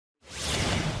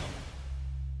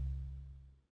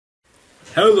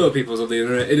Hello peoples of the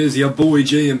internet, it is your boy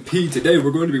Jayempee. Today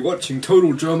we're going to be watching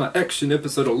Total Drama Action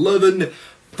Episode 11,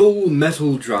 Full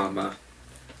Metal Drama.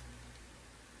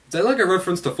 Is that like a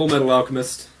reference to Full Metal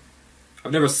Alchemist?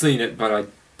 I've never seen it, but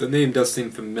the name does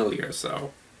seem familiar,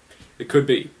 so it could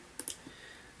be.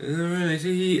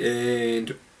 Alrighty,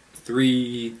 and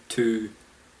 3, 2,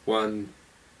 1,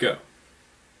 go.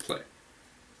 Play.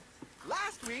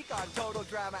 Last week on Total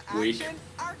Drama Action,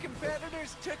 our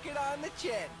competitors took it on the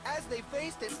chin as they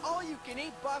faced an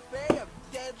all-you-can-eat buffet of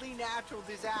deadly natural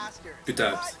disasters. Good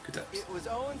times, good times. It was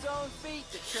Owen's own feet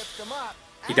that tripped him up.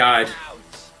 He died, ouch.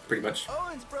 pretty much.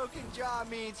 Owen's broken jaw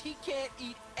means he can't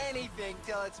eat anything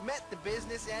till it's met the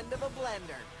business end of a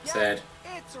blender. Sad.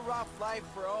 Yeah, it's a rough life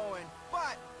for Owen,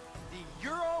 but the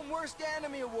Your Own Worst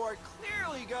Enemy Award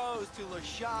clearly goes to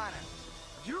Lashana.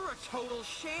 You're a total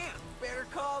sham. Better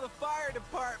call the fire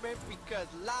department because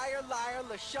liar,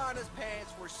 Lashana's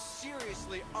pants were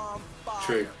seriously on fire.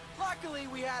 True. Luckily,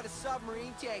 we had a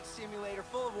submarine tank simulator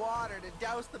full of water to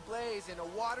douse the blaze in a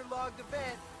waterlogged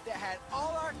event that had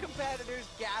all our competitors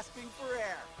gasping for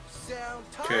air. Sound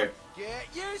tough? Okay. Get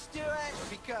used to it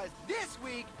because this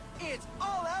week it's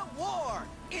all-out war.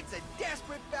 It's a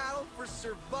desperate battle for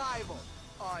survival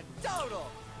on Total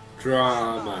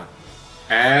Drama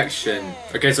Action.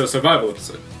 Okay, so survival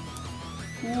episode.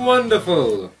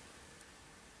 Wonderful.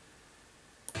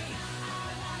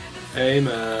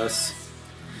 Amos.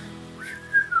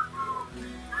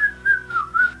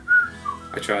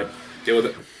 I tried. Deal with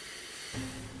it.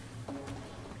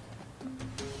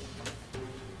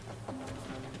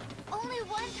 Only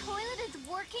one toilet is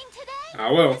working today?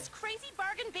 I will. This crazy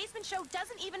bargain basement show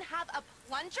doesn't even have a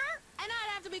plunger? And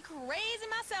I'd have to be crazy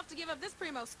myself to give up this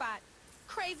primo spot.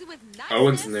 Crazy with niceness.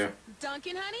 Owen's in there.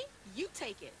 Duncan, honey, you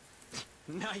take it.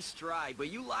 Nice try,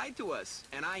 but you lied to us,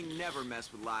 and I never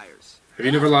mess with liars. Have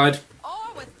you never lied?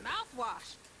 Or with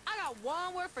mouthwash. I got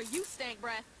one word for you, stank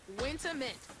breath. Winter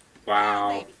mint. Wow.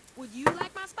 Now, baby, would you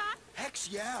like my spot? Heck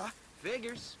yeah.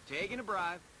 Figures, taking a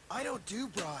bribe. I don't do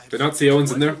bribes. Did not see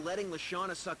Owens in there? What's letting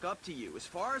Lashana suck up to you? As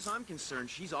far as I'm concerned,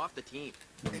 she's off the team.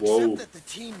 Whoa. Except that the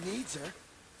team needs her.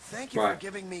 Thank you Why? for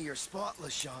giving me your spot,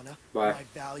 Lashana. Why? My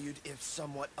valued, if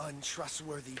somewhat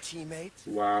untrustworthy teammate.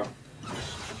 Wow.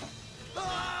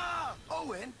 Ah!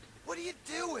 Owen, what are you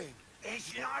doing?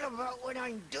 It's not about what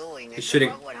I'm doing, it's shitting.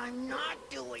 about what I'm not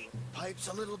doing. Pipes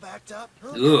a little backed up? A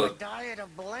Ugh. diet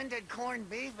of blended corned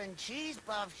beef and cheese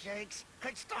puff shakes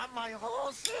could stop my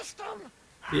whole system.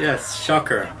 Yes,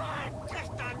 shocker. Come on,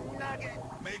 just a nugget.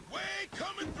 Make way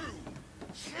coming through.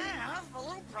 Chef, a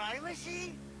little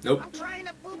privacy? Nope. I'm trying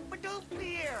to boop-a-doop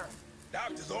here.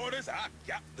 Doctor's orders, I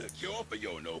got the cure for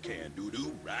your no-can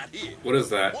doo-doo right here. What is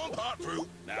that? 1 part fruit,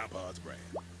 9 parts bran.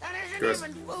 That isn't Gross.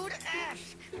 even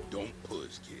food-esque. Don't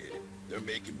push, kid. They're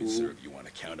making me serve you on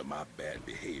account of my bad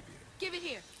behavior. Give it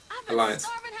here. I've been Alliance.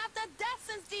 starving half to death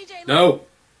since DJ No!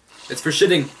 It's for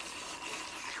shitting.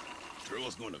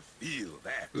 Girl's gonna feel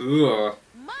that. Ugh.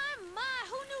 My,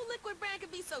 who knew liquid brand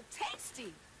could be so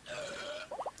tasty?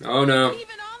 Oh no.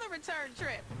 Even on the return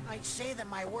trip. I'd say that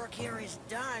my work here is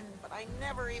done, but I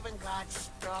never even got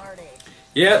started.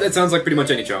 Yeah, that sounds like pretty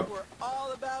much any job. We're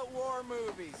all about war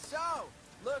movies, so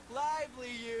look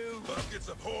lively, you. Buckets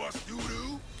of horse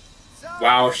doo-doo. So,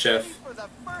 Wow, get chef. ready for the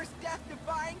first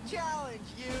death-defying challenge,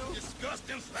 you.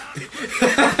 Disgusting slimy.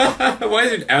 Why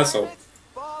is he an asshole?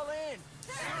 Fall in.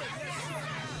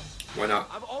 Why not?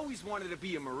 I've always wanted to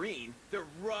be a Marine. They're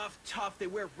rough, tough, they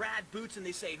wear rad boots, and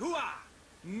they say, hoo-ah!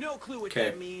 No clue what Okay.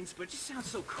 that means, but it just sounds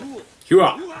so cool.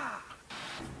 Hua. Hoo-ah!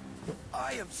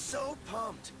 I am so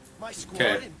pumped. My squad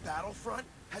Okay. in Battlefront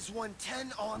has won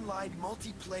 10 online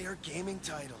multiplayer gaming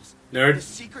titles. Nerd. The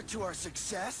secret to our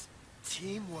success?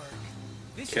 Teamwork.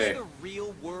 This Okay. is the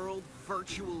real world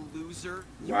virtual loser.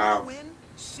 You Wow. wanna win?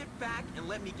 Sit back and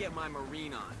let me get my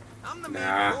Marine on. I'm the main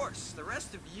Nah. course. The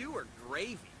rest of you are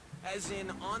gravy. As in,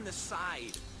 on the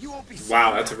side. You won't be Wow,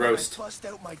 seeing that's a that when I roast. bust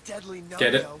out my deadly no-no.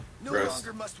 Get it? No Roast.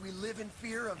 longer must we live in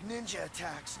fear of ninja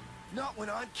attacks. Not when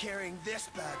I'm carrying this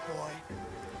bad boy.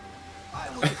 I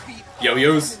will defeat all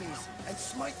Yo-yos. enemies and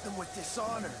smite them with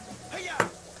dishonor. Hey-ya!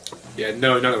 Yeah,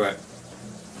 no, none of that.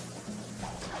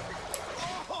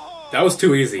 That was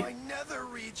too easy. My nether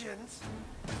regions.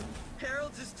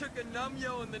 Harold just took a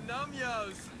numyo in the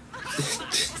numyos.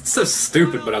 It's so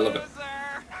stupid, but I love it.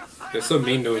 They're so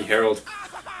mean to Harold.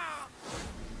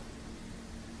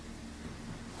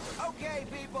 Okay,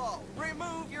 people,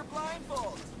 remove your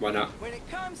blindfolds. Why not? When it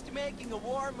comes to making a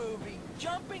war movie,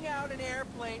 jumping out an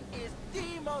airplane is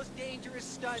the most dangerous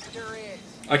stunt there is.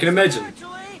 I can imagine.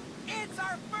 Actually, it's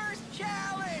our first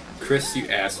challenge. Chris, you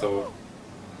asshole.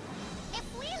 If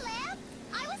we live,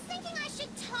 I was thinking I should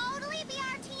totally be our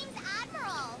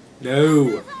No.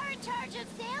 Generals are in charge of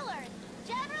sailors.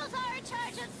 Generals are in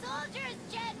charge of soldiers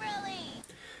generally.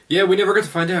 Yeah, we never got to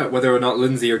find out whether or not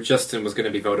Lindsay or Justin was going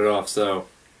to be voted off, so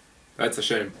that's a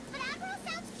shame. But Admiral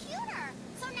sounds cuter.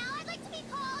 So now I'd like to be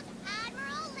called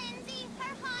Admiral Lindsay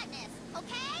Her Hotness,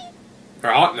 okay?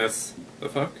 Her hotness. The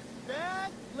fuck?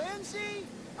 Dad, Lindsay,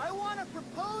 I want to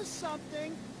propose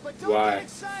something, but don't Why? get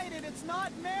excited. It's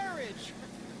not marriage.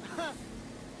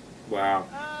 Wow.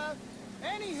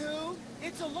 Anywho,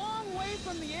 it's a long way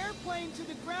from the airplane to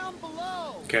the ground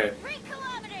below. Okay. 3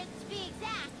 kilometers to be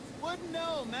exact. Wouldn't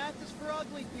know. Math is for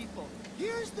ugly people.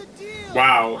 Here's the deal.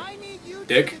 Wow. I need you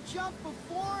Dick. to jump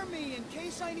before me in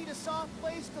case I need a soft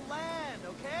place to land,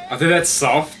 okay? I think that's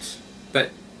soft. That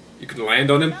you can land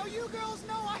on him. Now you girls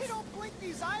know I don't blink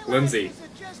these eyelashes Lindsay.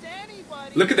 at just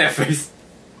anybody. Look at that face.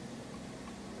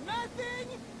 Nothing?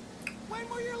 When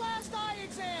were your last eye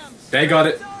exams? They got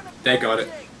it. They got it.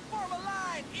 Form a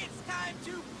line. It's time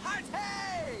to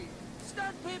party.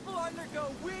 Stunt people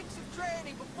undergo weeks of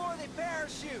training before they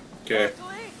parachute. Okay.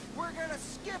 Luckily, we're gonna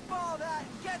skip all that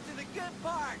and get to the good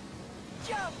part.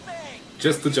 Jumping.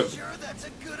 Just the jump. Sure that's a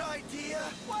good idea?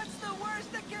 What's the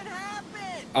worst that can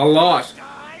happen? A lot.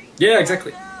 Die? Yeah,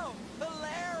 exactly. Oh, no.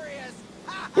 Hilarious.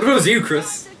 What if it was you,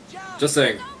 Chris? Time to jump. Just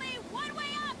saying. There's only one way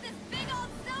up this big old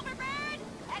silver bird,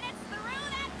 and it's through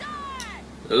that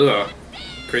door. Ugh.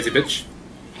 Crazy bitch.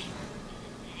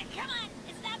 Come on,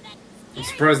 it's not that I'm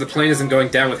surprised the plane isn't going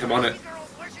down with him on it. Girls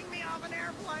pushing me off an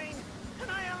airplane, and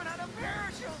I haven't had a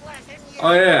parachute lesson yet.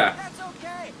 Oh yeah. That's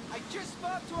okay. I just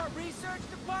spoke to our research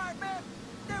department.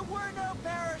 There were no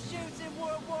parachutes in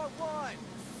World War I.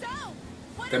 So,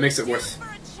 what That do makes we it do worse. for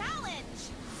a challenge?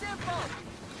 Simple.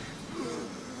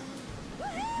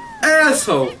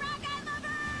 Asshole. Rock, I love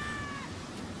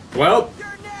her! Well, You're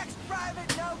next,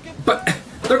 Private No but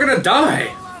they're gonna die.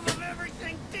 For the love of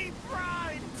everything deep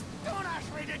fried, don't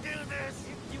ask me to do this.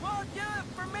 You won't do it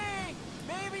for me.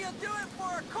 Maybe you'll do it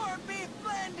for a corned beef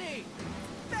blendy.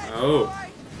 Thanks, Oh. boy.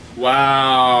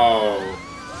 Wow.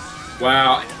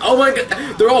 Wow. Oh my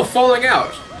god. They're all falling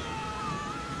out.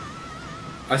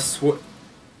 I swear.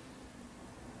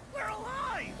 We're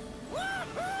alive!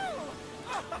 Woohoo!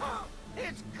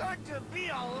 It's good to be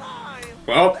alive!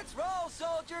 Well, Let's roll,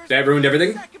 soldiers. that ruined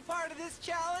everything. The second part of this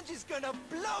challenge is gonna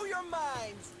blow your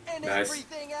minds, and Nice.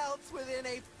 everything else within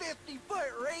a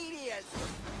 50-foot radius.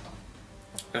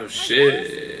 Oh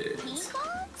shit. pink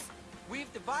balls?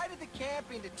 We've divided the camp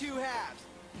into 2 halves.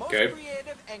 Most Okay.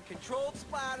 creative and controlled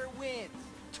splatter wins.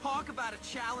 Talk about a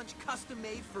challenge custom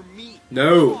made for me.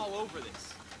 No. I'm all over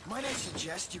this. Might I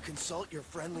suggest you consult your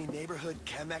friendly neighborhood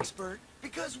chem expert?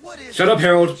 Because what is Shut up,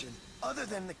 Harold. oxygen other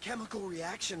than the chemical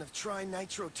reaction of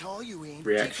trinitrotoluene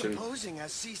Reaction. decomposing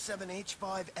as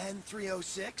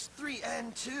C7H5N306,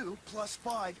 3N2 plus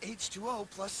 5H2O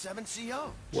plus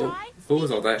 7CO? Whoa. Try What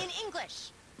was all speaking that? in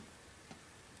English.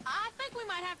 I think we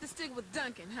might have to stick with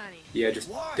Duncan, honey. Yeah, just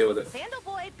Why? deal with it. Vandal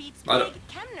Boy beats I don't- Big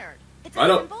Chem Nerd. It's I a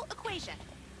don't- simple equation.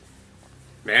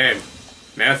 Man.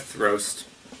 Math roast.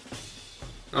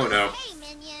 Oh no. Hey,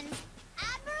 minions.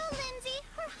 Admiral Lindsay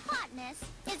Her Hotness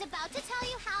is about to tell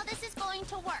you how this is going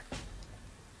to work.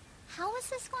 How is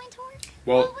this going to work?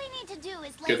 Well, What we need to do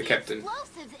is you're lay the the captain.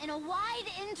 explosives in a wide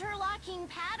interlocking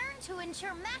pattern to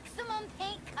ensure maximum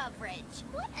paint coverage.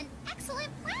 What an excellent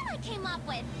plan I came up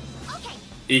with. Okay,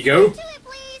 Ego. do it,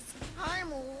 please.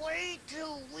 I'm way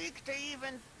too weak to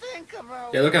even think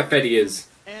about Yeah, look how fat he is.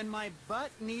 And my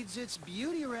butt needs its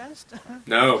beauty rest.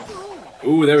 No.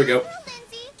 Ooh, there we go. Admiral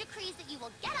Lindsay decrees that you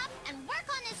will get up and work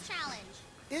on this challenge.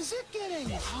 Is it getting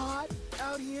hot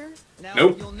out here? Now,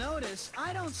 Nope. you'll notice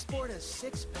I don't sport a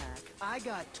 6-pack. I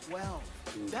got 12.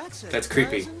 That's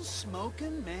creepy. dozen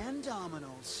smoking man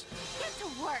dominoes. Get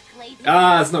to work, lazy.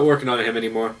 Ah, it's not working on him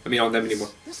anymore. I mean, on them anymore.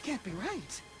 This can't be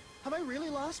right. Have I really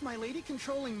lost my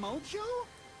lady-controlling mojo?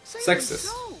 Say Sexist.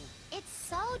 so. It's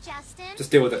so, Justin.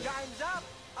 Just deal with it. Time's up.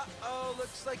 Uh-oh,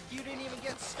 looks like you didn't even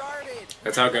get started.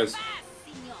 That's how it goes.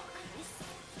 Senor.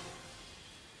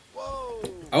 Whoa.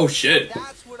 Oh shit.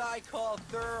 That's what I call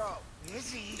thorough.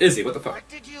 Izzy, Izzy, what the fuck? what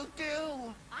did you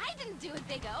do? I didn't do it,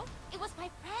 Big O. It was my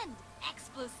friend,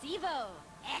 Explosivo.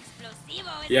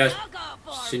 Explosivo is Yeah, logo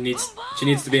for She needs boom, boom. she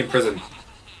needs to be in prison.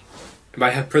 And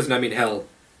by prison I mean hell.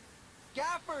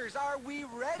 Gaffers, are we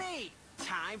ready?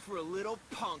 Time for a little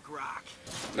punk rock.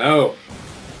 No.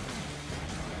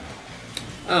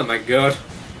 Oh my god.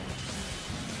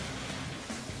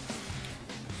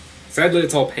 Sadly,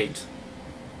 it's all paint.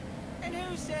 And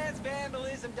who says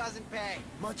vandalism doesn't pay?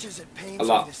 Much as it pains A me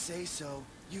lot. to say so,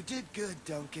 you did good,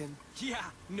 Duncan. Yeah,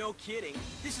 no kidding.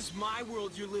 This is my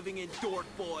world you're living in, dork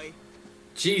boy.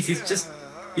 Jeez, he's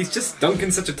just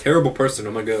Duncan's such a terrible person.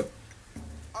 Oh my god.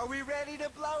 Are we ready to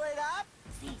blow it up?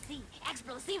 Sí,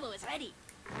 Explosivo is ready.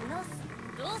 Unos,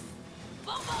 dos,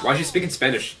 boom, Why is she speaking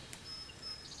Spanish?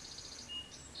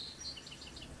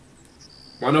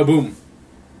 Wano boom.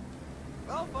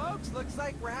 Well, folks, looks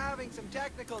like we're having some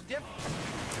technical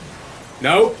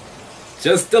No,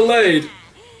 just delayed.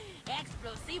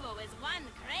 Explosivo is one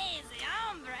crazy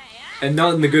hombre, huh? And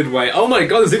not in the good way. Oh my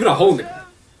god, there's even a hole in it.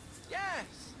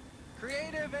 Yes.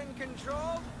 Creative and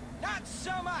controlled? Not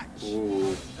so much.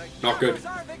 Ooh, The not good.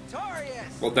 Yummers are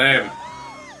victorious. Well, damn.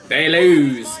 They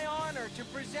lose. It's my honor to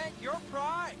present your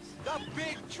prize, the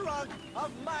big trunk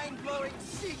of mind-blowing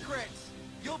secrets.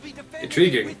 You'll be defending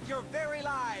Intriguing. it with your very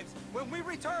lives when we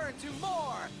return to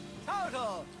more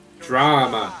total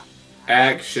Drama.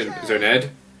 Action. Is there an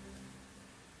ad?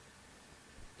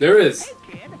 There is.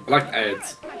 I like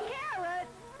ads.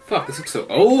 Fuck, this looks so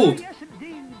old. Yes,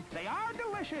 indeed. They are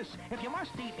delicious. If you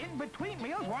must eat in between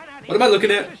meals, why not What am I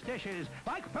looking at? dishes?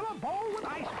 Like fill a bowl with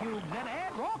ice cubes and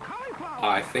add raw cauliflower.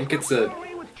 I think it's a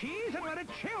With cheese and let it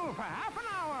chill for half an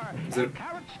hour. Is it-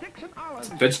 Carrot sticks and olives.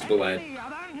 vegetable ad. And any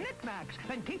other knickknacks.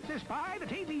 Then keep this by the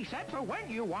TV set for when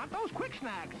you want those quick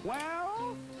snacks.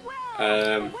 Well,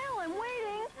 Um, Well, I'm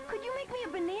waiting. Could you make me a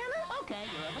banana? okay,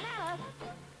 you're a banana.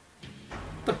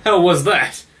 the hell was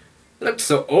that? It looked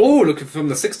so old, looking from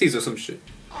the 60s or some shit.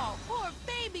 Oh, poor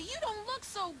baby, you don't look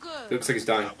so good. It looks like he's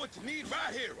dying. Got what you need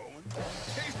right here, Owen.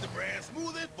 Taste the brand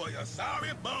smoothie for your sorry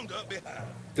bunged up behind.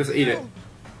 Just eat it.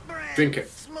 Bread, Drink it.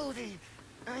 Smoothie.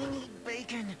 I need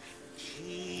bacon.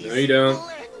 Cheese. No, you don't.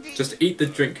 blended. Just eat the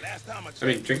drink. Last time I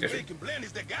mean, drink it. it. Bacon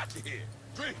blendies that got you here.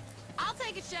 Drink. I'll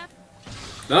take it, Chef.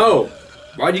 No!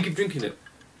 Why do you keep drinking it?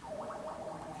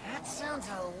 That sounds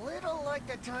a little like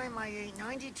the time I ate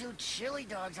 92 chili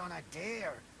dogs on a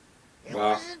dare. It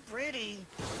Wow. wasn't pretty.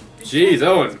 Jeez,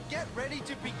 Owen. Get ready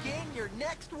to begin your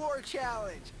next war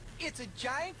challenge. It's a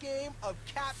giant game of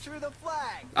capture the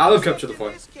flag. I love capture the flag.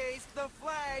 In this case, the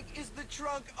flag is the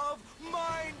trunk of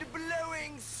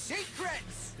mind-blowing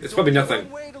secrets. It's probably There's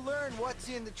nothing. one way to learn what's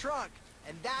in the trunk,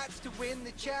 and that's to win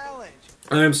the challenge.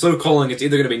 I am so calling it's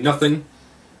either going to be nothing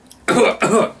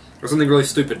or something really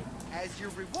stupid. As your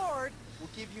reward, we'll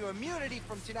give you immunity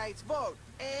from tonight's vote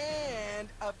and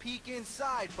a peek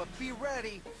inside. But be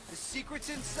ready, the secrets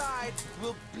inside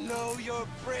will blow your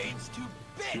brains to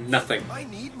bits. Nothing. I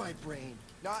need my brain.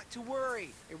 Not to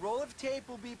worry, a roll of tape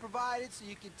will be provided so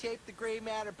you can tape the gray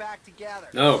matter back together.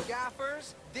 No.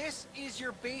 Gaffers, this is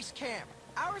your base camp.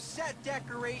 Our set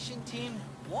decoration team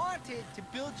wanted to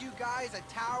build you guys a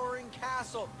towering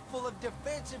castle full of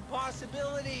defensive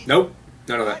possibilities. Nope.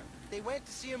 None of But that. they went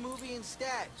to see a movie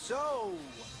instead. So,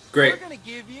 Great. we're gonna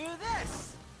give you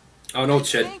this. Oh, no I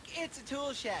shit. think it's a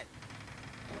tool shed.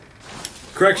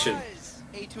 Correction. Was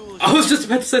a tool I was shed. just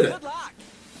about to say Good that. luck.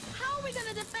 How are we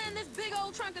gonna defend this big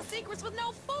old trunk of secrets with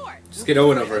no fort? Just get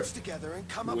Owen over Heads it. together and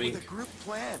come up Wink. with a group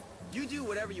plan. You do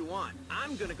whatever you want.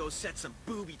 I'm gonna go set some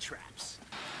booby traps.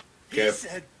 Okay. He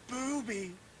said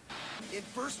booby. In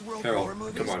First World Harold, War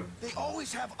movies, come on. they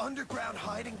always have underground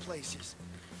hiding places.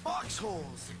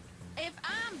 Foxholes. If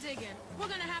I'm digging, we're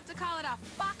gonna have to call it a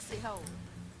foxy hole.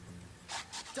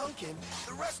 Duncan,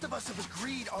 the rest of us have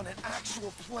agreed on an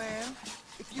actual plan.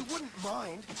 If you wouldn't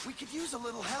mind, we could use a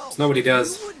little help. It's not what he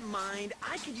does. You wouldn't mind.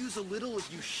 I could use a little of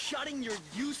you shutting your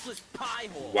useless pie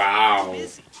hole. Wow. I'm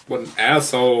busy. What an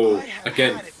asshole. I have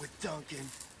Again. had it with Duncan.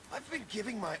 I've been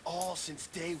giving my all since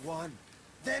day one.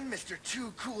 Then Mr.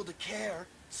 Too Cool to Care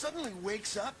suddenly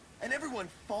wakes up and everyone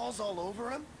falls all over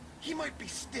him. He might be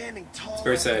standing tall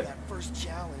very after sad. that first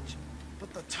challenge,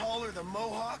 but the taller the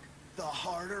mohawk, the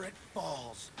harder it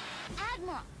falls.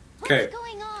 Admiral, Okay. what's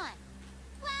going on?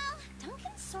 Well,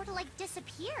 Duncan sort of like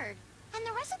disappeared. And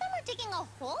the rest of them are digging a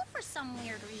hole for some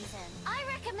weird reason. I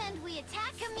recommend we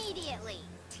attack immediately.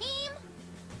 Team,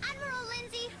 Admiral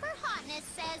Lindsay, her hotness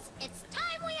says it's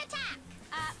time we attack.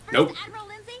 First, Nope. Admiral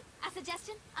Lindsay, a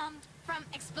suggestion, from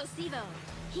Explosivo.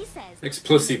 He says,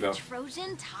 Explosivo.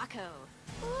 Trojan taco.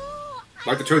 Ooh,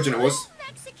 Like the I Trojan love horse?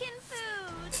 Mexican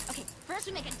food. Okay, first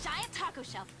we make a giant taco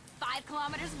shell, 5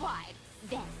 kilometers wide.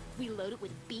 Then we load it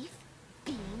with beef,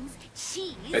 beans,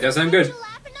 cheese. That does sound good. and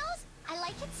jalapenos. I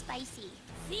like it spicy.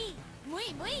 Sí, muy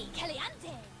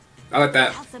caliente. I like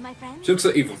that. Salsa, my friend. She looks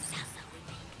so evil. Salsa we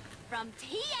make from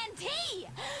TNT.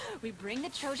 We bring the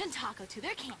Trojan taco to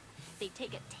their camp. They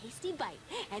take a tasty bite,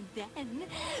 and then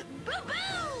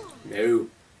boom! No.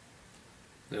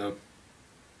 No.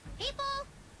 People,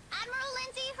 Admiral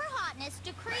Lindsay, her hotness,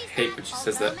 decrees I hate that when she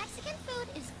says although that. Mexican food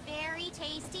is very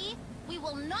tasty, we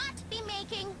will not be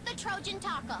making the Trojan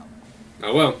taco.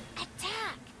 Oh well.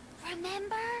 Attack!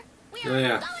 Remember? We Oh, are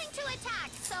yeah. going to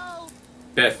attack, so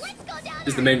Beth let's go down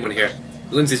is the main one here.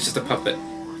 Lindsay's just a puppet.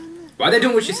 Why are they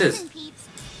doing what she Listen, says? peeps,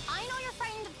 I know you're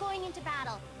frightened of going into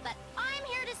battle, but I'm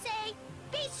here to say,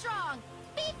 be strong,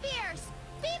 be fierce,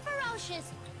 be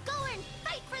ferocious. Go and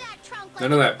fight for that trunk like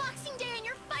None of that. it's Boxing Day and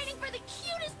you're fighting for the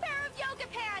cutest pair of yoga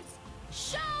pants.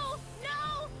 Show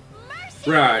no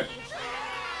mercy. Right.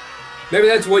 Maybe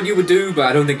that's what you would do, but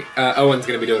I don't think Owen's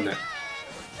gonna be doing that.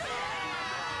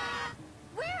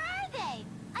 Where are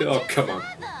they? Oh, just come on. saw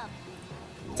them.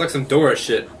 It's like some Dora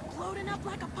shit. Floating up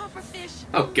like a puffer fish.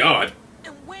 Oh God.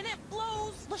 And when it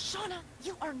blows, Lashana,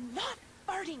 you are not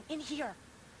farting in here.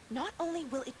 Not only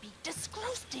will it be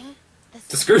disgusting, the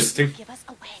Disgusting? smell will give us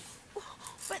away.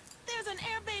 But there's an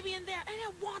air baby in there, and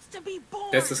it wants to be born.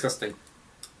 That's disgusting.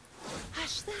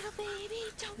 Hush, little baby,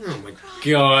 don't Oh you my cry.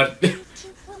 God. It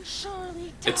will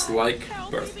surely It's die. like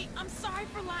Carol, birth. baby, I'm sorry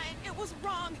for lying. It was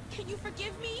wrong. Can you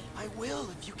forgive me? I will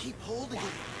if you keep holding it.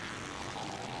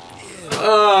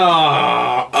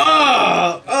 Oh,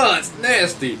 it's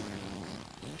nasty.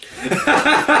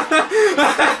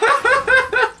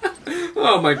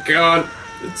 Oh my God.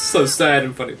 It's so sad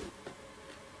and funny.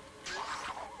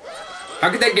 How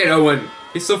could they get Owen?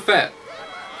 He's so fat.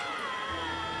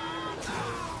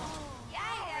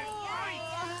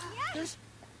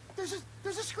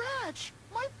 There's a scratch.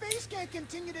 My face can't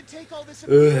continue to take all this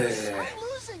abuse. Ugh. I'm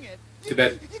losing it. Too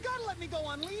bad. You gotta let me go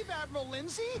on leave, Admiral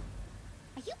Lindsay.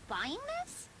 Are you buying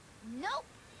this? Nope.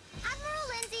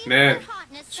 Admiral Lindsay, Man, her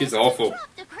hotness she's says to awful. drop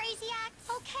the crazy act,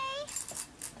 okay?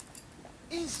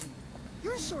 Izzy,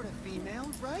 you're sort of female,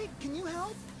 right? Can you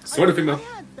help? Sort of female.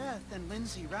 I had Beth and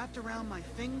Lindsay wrapped around my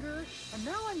finger, and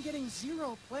now I'm getting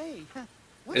zero play.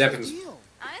 What's It the happens. deal?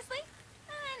 Honestly,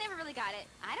 I never really got it.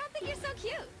 I don't think you're so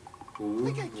cute. I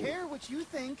think I care what you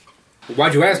think.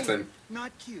 Why'd you ask then?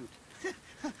 Not cute.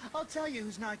 I'll tell you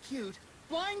who's not cute.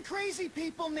 Blind crazy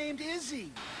people named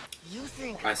Izzy. You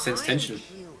think I sense tension.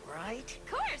 cute, right?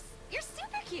 Of course, you're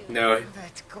super cute. No.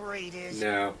 That's great, Izzy.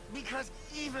 No. Because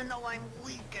even though I'm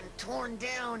weak and torn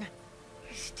down,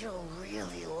 I still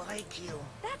really like you.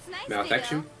 That's nice,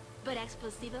 Malfunction? Vigo. But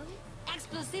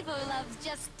Explosivo loves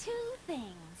just two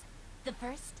things. The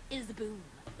first is boom.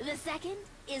 The second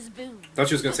is boom. Thought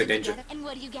she was gonna say Put them danger. together, and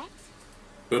what do you get?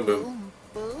 Boom boom.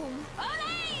 Boom.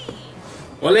 Olé!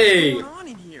 Olé! What's going on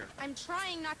in here? I'm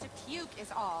trying not to puke is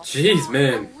all. Jeez,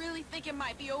 man. I really think it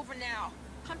might be over now.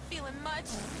 I'm feeling much.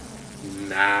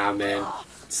 Nah, man.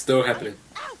 It's still happening.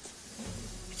 Out!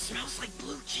 It smells like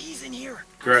blue cheese in here. I'm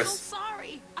so Gross.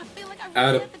 sorry. I feel like I Out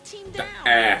really of let the team the down.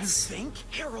 You ass. think?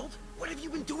 Harold, what have you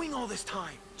been doing all this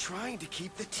time? Trying to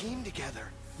keep the team together.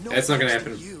 No That's not gonna thanks to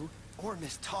happen. You or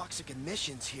Miss Toxic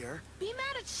Emissions here. Be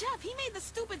mad at Chef. He made the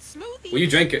stupid smoothie. Well, you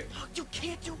drank it. You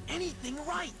can't do anything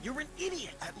right. You're an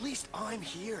idiot. At least I'm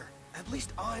here. At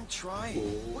least I'm trying.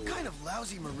 What kind of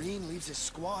lousy Marine leaves his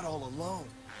squad all alone?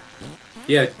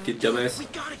 Yeah, you dumbass. We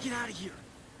gotta get out of here.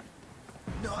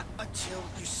 Not until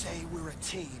you say we're a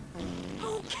team.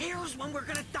 Who cares when we're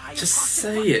gonna die Just of toxic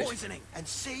say bug it. poisoning? And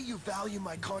say you value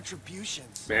my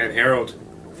contributions. Man, Harold.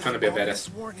 Trying to be a This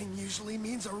badass. warning usually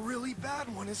means a really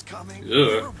bad one is coming. Ugh.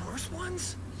 There are worse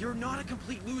ones? You're not a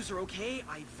complete loser, okay?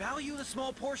 I value the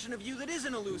small portion of you that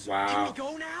isn't a loser. Wow. Can we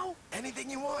go now? Anything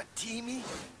you want, teamy.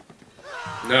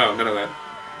 No, none of that.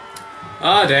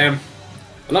 Ah, damn.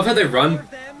 I love how they run. Four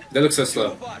of them, They look so two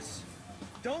slow. of us.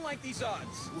 Don't like these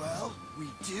odds. Well, we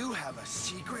do have a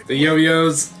secret. The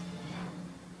yo-yos.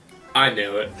 I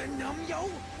knew it. The num-yo?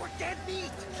 We're dead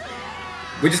meat.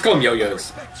 We just call them I yo-yos.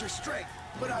 respect your strength,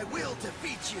 but I will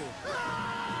defeat you.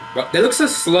 Well, they look so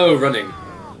slow running.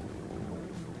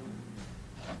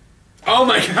 Oh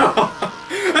my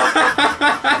God.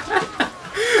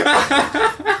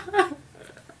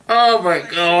 Oh my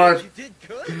God. You did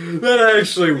good. That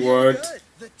actually worked.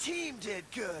 The team did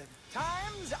good.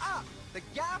 Time's up! The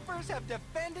Gaffers have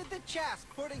defended the chest,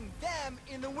 putting them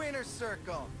in the winner's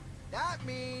circle. That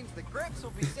means the Grips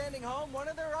will be sending home one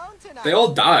of their own tonight. They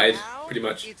all died, Now, pretty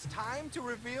much. It's time to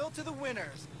reveal to the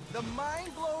winners the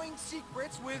mind-blowing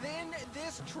secrets within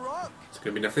this trunk. It's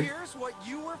gonna be nothing. Here's what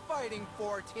you were fighting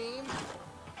for, team.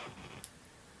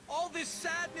 All this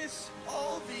sadness.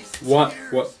 All these What?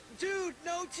 tears. What? Dude,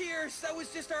 no tears. That was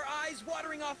just our eyes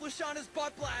watering off Lashana's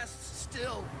butt blasts.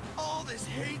 Still, all this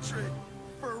hatred.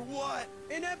 For what?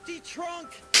 An empty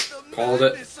trunk. The Called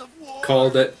it. madness of war.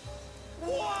 Called it.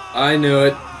 War. I knew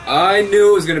it. I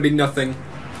knew it was gonna be nothing.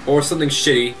 Or something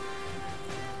shitty.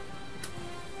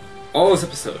 All this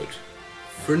episode.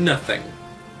 For nothing.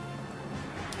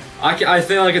 I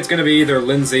feel like it's gonna be either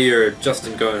Lindsay or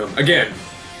Justin going home. Again.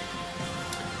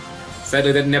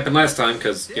 Sadly, that didn't happen last time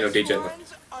because, you know, This DJ left.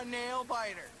 one's a nail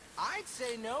biter. I'd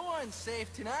say no one's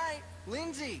safe tonight.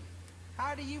 Lindsay,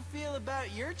 How do you feel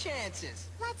about your chances?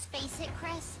 Let's face it,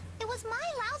 Chris. It was my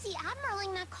lousy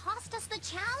admiraling that cost us the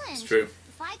challenge. It's true.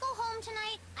 If I go home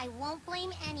tonight, I won't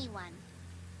blame anyone.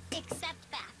 Except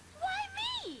Beth. Why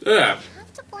me? Yeah. You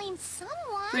have to blame someone.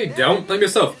 No, you don't. Blame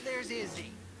yourself. There's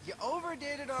Izzy. You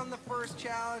overdid it on the first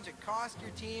challenge. It cost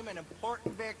your team an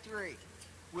important victory.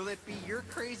 Will it be your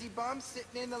crazy bum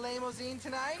sitting in the limousine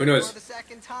tonight? Who knows? For the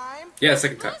second time? Yeah,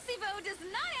 second time. Explosivo does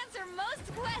not answer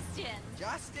most questions.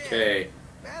 Just it. Okay.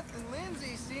 Beth and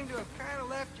Lindsay seem to have kind of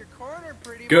left your corner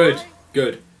pretty Good. boy.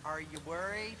 Good. Are you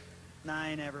worried? Nah,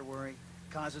 I never worry.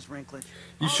 Causes wrinklage.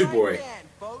 You should All right worry. then,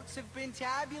 votes have been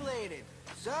tabulated.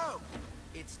 So,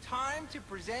 it's time to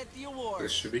present the awards.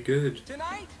 This should be good.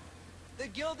 Tonight, the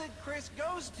Gilded Chris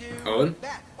goes to Owen?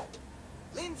 Beth,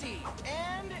 Lindsay,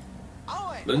 and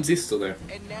Owen. Lindsay's still there.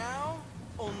 And now,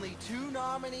 only 2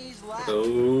 nominees left.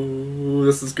 Oh,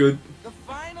 this is good. The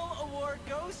final award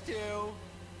goes to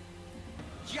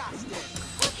Justin.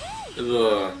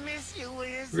 Ugh. Miss you,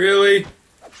 Liz. Really?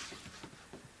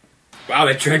 Wow,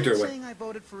 they dragged her I'm away. saying I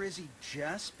voted for Izzy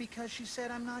just because she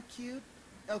said I'm not cute?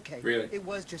 Okay, Really? it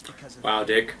was just because of Wow,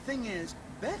 Dick. Thing is,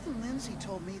 Beth and Lindsay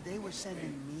told me they were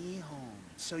sending me home.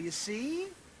 So you see,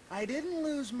 I didn't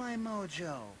lose my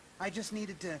mojo. I just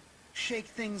needed to shake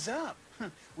things up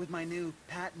with my new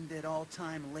patented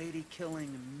all-time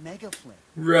lady-killing mega flip.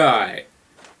 Right.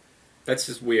 That's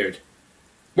just weird.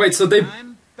 Wait, so they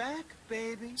I'm back,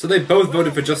 baby. both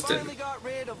voted for We Justin. finally got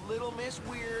rid of Little Miss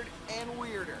Weird and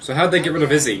Weirder. So how'd they get rid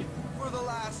of Izzy? For the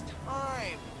last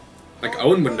time. Like On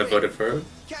Owen wouldn't have voting. voted for her.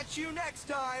 Catch you next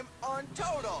time on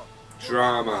Total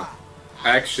Drama.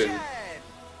 Action.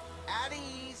 At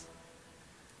ease.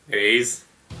 A's.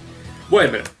 Wait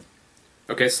a minute.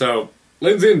 Okay, so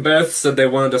Lindsay and Beth said they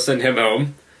wanted to send him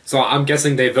home, so I'm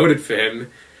guessing they voted for him.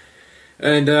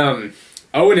 And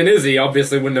Owen and Izzy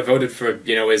obviously wouldn't have voted for,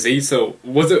 Izzy, so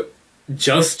was it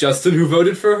just Justin who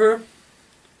voted for her?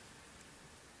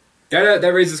 That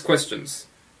raises questions.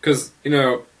 Because,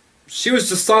 she was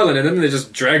just silent and then they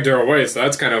just dragged her away, so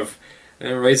that's kind of...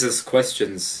 That raises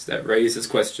questions.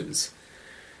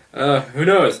 Who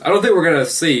knows? I don't think we're gonna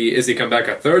see Izzy come back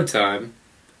a third time.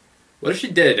 What if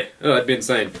she did? Oh, that'd be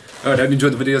insane. Alright, I hope you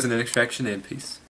enjoyed the videos and the extraction, and peace.